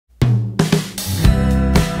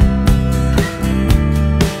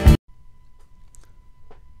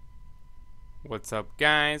What's up,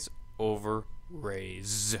 guys? Over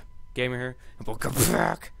Rays Gamer here, and welcome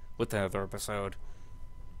back with another episode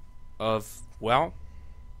of, well,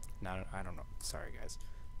 I don't know. Sorry, guys.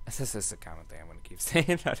 This is a common thing I'm going to keep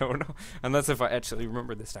saying. I don't know. Unless if I actually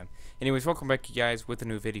remember this time. Anyways, welcome back, you guys, with a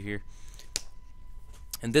new video here.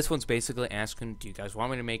 And this one's basically asking, do you guys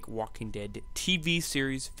want me to make Walking Dead TV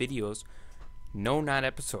series videos? No, not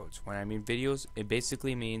episodes. When I mean videos, it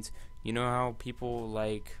basically means, you know how people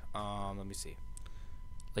like, let me see,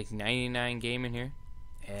 like 99 Gaming here,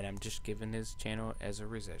 and I'm just giving his channel as a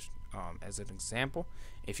as an example.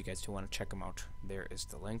 If you guys do want to check him out, there is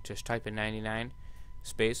the link. Just type in 99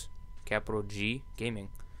 space capital G Gaming,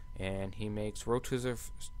 and he makes Road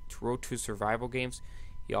to Survival games.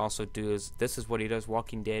 He also does, this is what he does,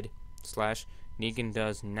 Walking Dead / Negan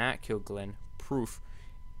does not kill Glenn proof.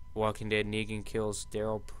 Walking Dead, Negan kills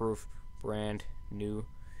Daryl proof, brand new.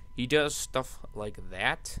 He does stuff like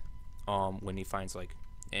that when he finds, like,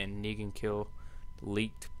 and Negan kill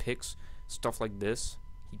leaked pics, stuff like this.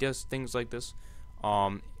 He does things like this.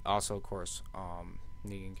 Also, of course,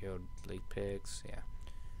 Negan killed leaked pics, yeah.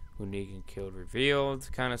 Who Negan killed revealed,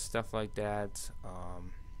 kind of stuff like that.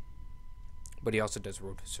 But he also does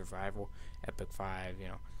Road to Survival, Epic 5, you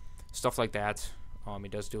know, stuff like that. He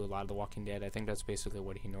does do a lot of The Walking Dead. I think that's basically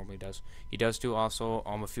what he normally does. He does do also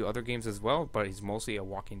a few other games as well, but he's mostly a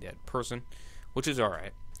Walking Dead person, which is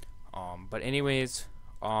alright. But anyways,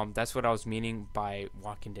 that's what I was meaning by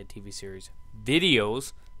Walking Dead TV series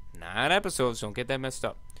videos, not episodes. Don't get that messed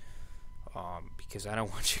up. Because I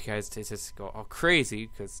don't want you guys to just go all crazy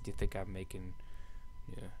because you think I'm making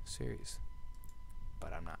series,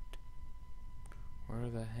 but I'm not. Where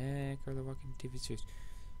the heck are the Walking Dead TV series?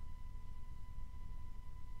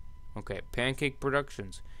 Okay, Pancake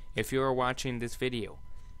Productions. If you are watching this video,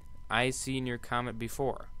 I seen your comment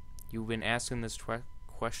before. You've been asking this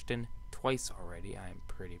question twice already. I'm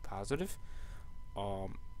pretty positive.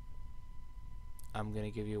 I'm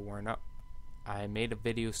gonna give you a warning up. I made a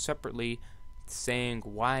video separately saying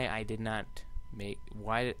why I did not make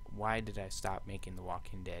why did I stop making the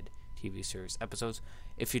Walking Dead TV series episodes.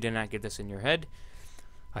 If you did not get this in your head,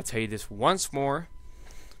 I'll tell you this once more,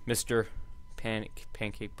 Mr.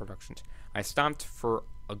 Pancake Productions. I stopped for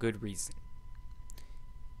a good reason,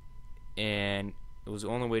 and it was the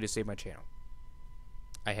only way to save my channel.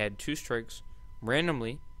 I had 2 strikes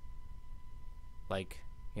randomly. Like,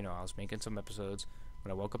 you know, I was making some episodes.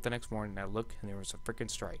 When I woke up the next morning, I looked and there was a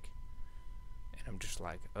freaking strike, and I'm just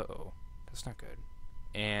like, uh-oh, that's not good.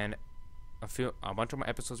 And a bunch of my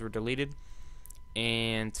episodes were deleted,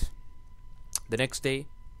 and the next day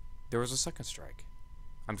there was a second strike.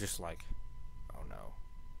 I'm just like, oh no,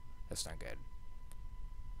 that's not good.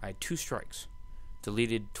 I had 2 strikes,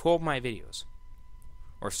 deleted 12 of my videos,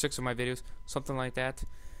 or 6 of my videos, something like that,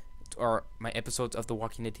 or my episodes of the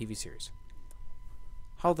Walking Dead TV series.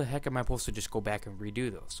 How the heck am I supposed to just go back and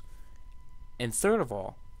redo those? And third of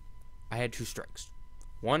all, I had 2 strikes.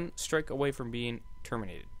 1 strike away from being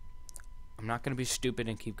terminated. I'm not going to be stupid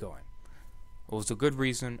and keep going. It was a good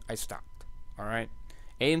reason I stopped. Alright?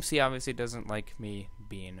 AMC obviously doesn't like me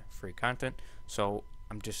being free content, so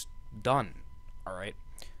I'm just done. Alright?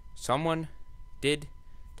 Someone did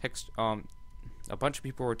text, a bunch of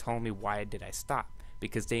people were telling me why did I stop,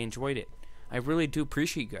 because they enjoyed it. I really do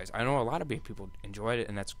appreciate you guys. I know a lot of people enjoyed it,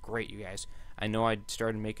 and that's great, you guys. I know I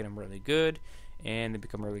started making them really good, and they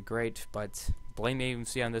become really great, but blame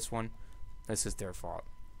AMC on this one. This is their fault.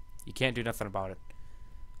 You can't do nothing about it.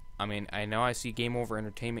 I mean, I know I see Game Over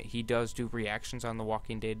Entertainment. He does do reactions on the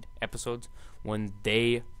Walking Dead episodes when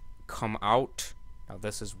they come out. Now,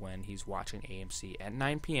 this is when he's watching AMC at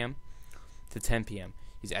 9 p.m. to 10 p.m.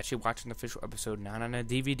 He's actually watching the official episode, not on a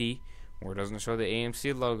DVD, where it doesn't show the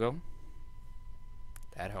AMC logo.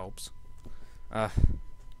 That helps. I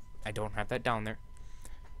don't have that down there.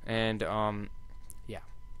 And, yeah.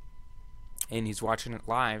 And he's watching it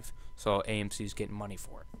live, so AMC's getting money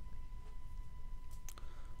for it.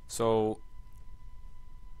 So,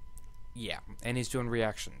 yeah. And he's doing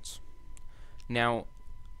reactions. Now,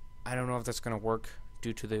 I don't know if that's going to work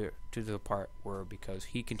due to the part where, because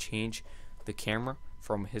he can change the camera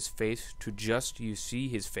from his face to just you see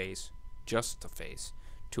his face, just the face,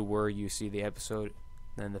 to where you see the episode,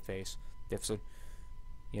 then the face, the episode,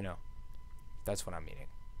 you know, that's what I'm meaning.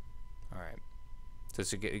 Alright,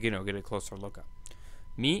 just to get, get a closer look up.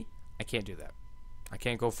 Me, I can't do that. I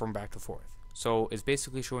can't go from back to forth. So it's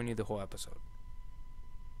basically showing you the whole episode.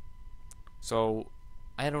 So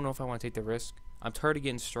I don't know if I want to take the risk. I'm tired of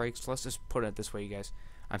getting strikes. Let's just put it this way, you guys.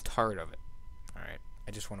 I'm tired of it. Alright,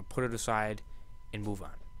 I just want to put it aside and move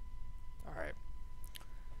on. Alright.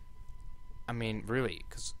 I mean, really,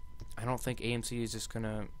 because I don't think AMC is just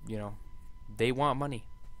gonna, they want money.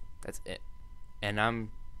 That's it. And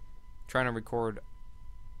I'm trying to record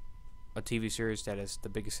a TV series that is the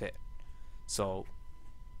biggest hit. So,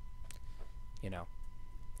 I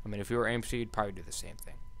mean, if you were AMC, you'd probably do the same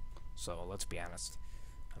thing. So let's be honest.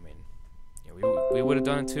 I mean, we would have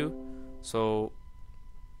done it too. So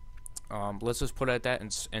let's just put it at that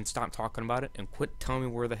and stop talking about it and quit telling me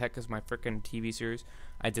where the heck is my freaking TV series.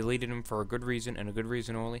 I deleted them for a good reason and a good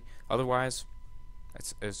reason only. Otherwise,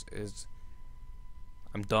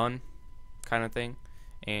 I'm done, kind of thing,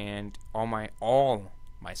 and all my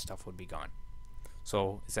stuff would be gone.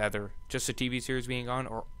 So it's either just a TV series being gone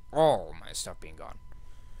or all my stuff being gone.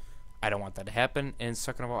 I don't want that to happen, and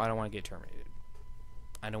second of all, I don't want to get terminated.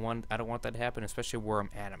 I don't want that to happen, especially where I'm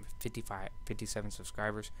at. I'm 57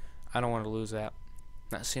 subscribers. I don't want to lose that.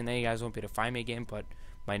 Not saying that you guys won't be able to find me again, but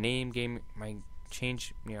my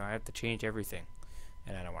change, I have to change everything,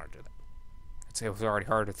 and I don't want to do that. It was already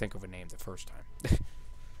hard to think of a name the first time.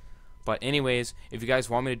 But anyways, if you guys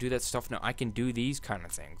want me to do that stuff now, I can do these kind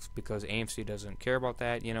of things because AMC doesn't care about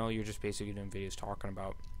that. You're just basically doing videos talking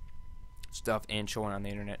about stuff and showing on the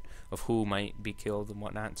internet of who might be killed and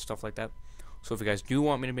whatnot and stuff like that. So if you guys do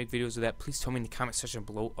want me to make videos of that, please tell me in the comment section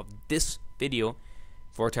below of this video.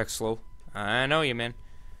 Vortex Slow, I know you, man.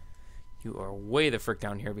 You are way the frick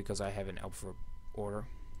down here because I have an alpha order.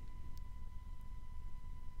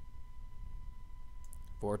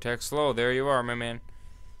 Vortex Slow, there you are, my man.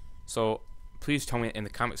 So please tell me in the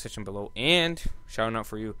comment section below, and shout out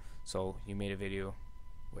for you. So you made a video.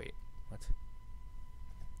 Wait, what?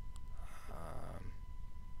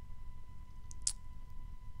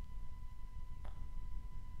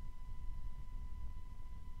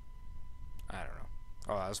 I don't know.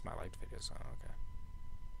 Oh, that's my liked videos. Oh, okay.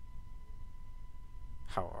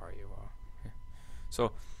 How are you all? Yeah.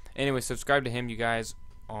 So, anyway, subscribe to him, you guys.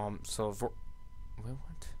 Wait,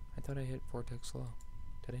 what? I thought I hit Vortex Slow.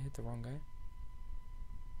 Did I hit the wrong guy?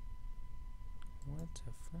 What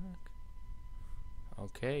the fuck?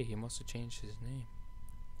 Okay, he must have changed his name.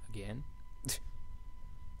 Again.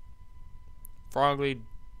 Frogly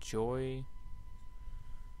Joy.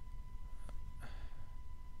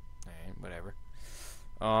 Alright, whatever.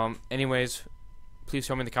 Anyways, please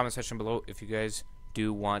tell me in the comment section below if you guys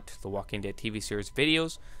do want the Walking Dead TV series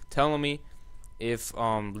videos. Telling me if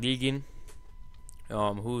Negan,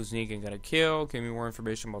 who's Negan gonna kill, give me more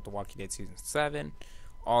information about the Walking Dead season 7,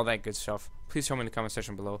 all that good stuff. Please tell me in the comment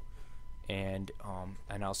section below, and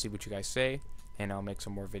I'll see what you guys say, and I'll make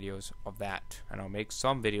some more videos of that, and I'll make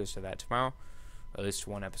some videos of that tomorrow, at least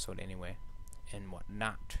one episode anyway, and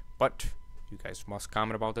whatnot. But you guys must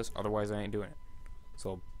comment about this, otherwise I ain't doing it.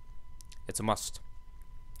 So it's a must.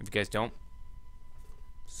 If you guys don't,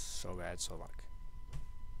 so bad, so luck.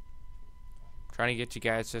 Trying to get you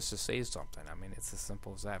guys just to say something. I mean, it's as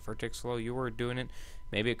simple as that. Vertex Slow, you were doing it.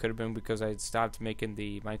 Maybe it could have been because I had stopped making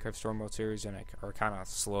the Minecraft Storm Mode series and or kind of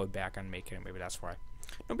slowed back on making it. Maybe that's why.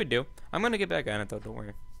 No big deal. I'm gonna get back on it though. Don't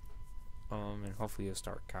worry. And hopefully you'll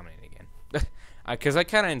start commenting again. Because I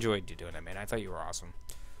kind of enjoyed you doing it, man. I thought you were awesome.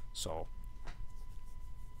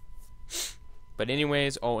 But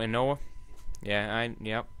anyways, oh, and Noah. Yeah,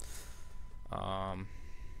 yep. My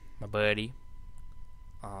buddy.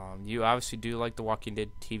 You obviously do like the Walking Dead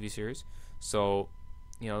TV series, so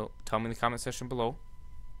tell me in the comment section below.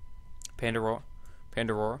 Pandora,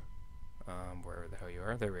 wherever the hell you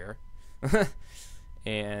are, there we are.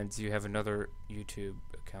 And you have another YouTube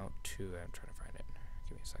account too. I'm trying to find it.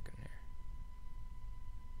 Give me a second here.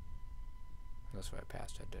 That's why I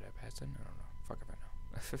passed it. Did I pass it? I don't know. Fuck if I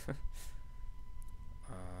know.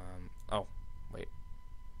 Oh, wait.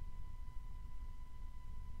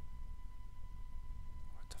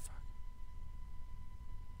 What the fuck?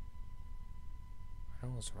 I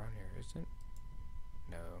don't know what's around here, is it?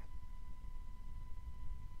 No.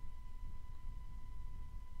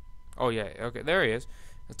 Oh yeah, okay, there he is.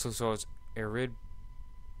 So it's Arid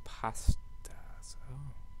Pastas.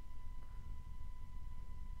 Oh.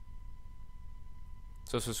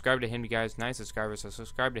 So subscribe to him, you guys. 9 subscribers, so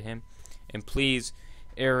subscribe to him. And please,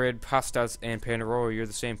 Arid Pastas and Pandora, you're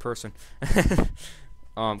the same person.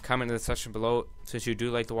 Comment in the section below, since you do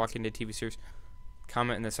like the Walking Dead TV series.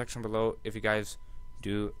 Comment in the section below if you guys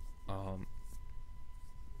do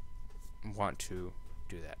want to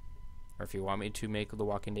do that, or if you want me to make the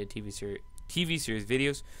Walking Dead TV series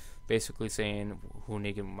videos, basically saying who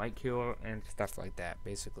Negan might kill and stuff like that.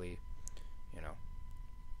 Basically,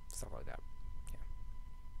 stuff like that. Yeah.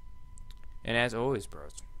 And as always,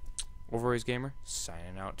 bros, Overways Gamer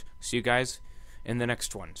signing out. See you guys in the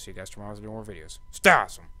next one. See you guys tomorrow with more videos. Stay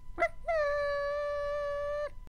awesome.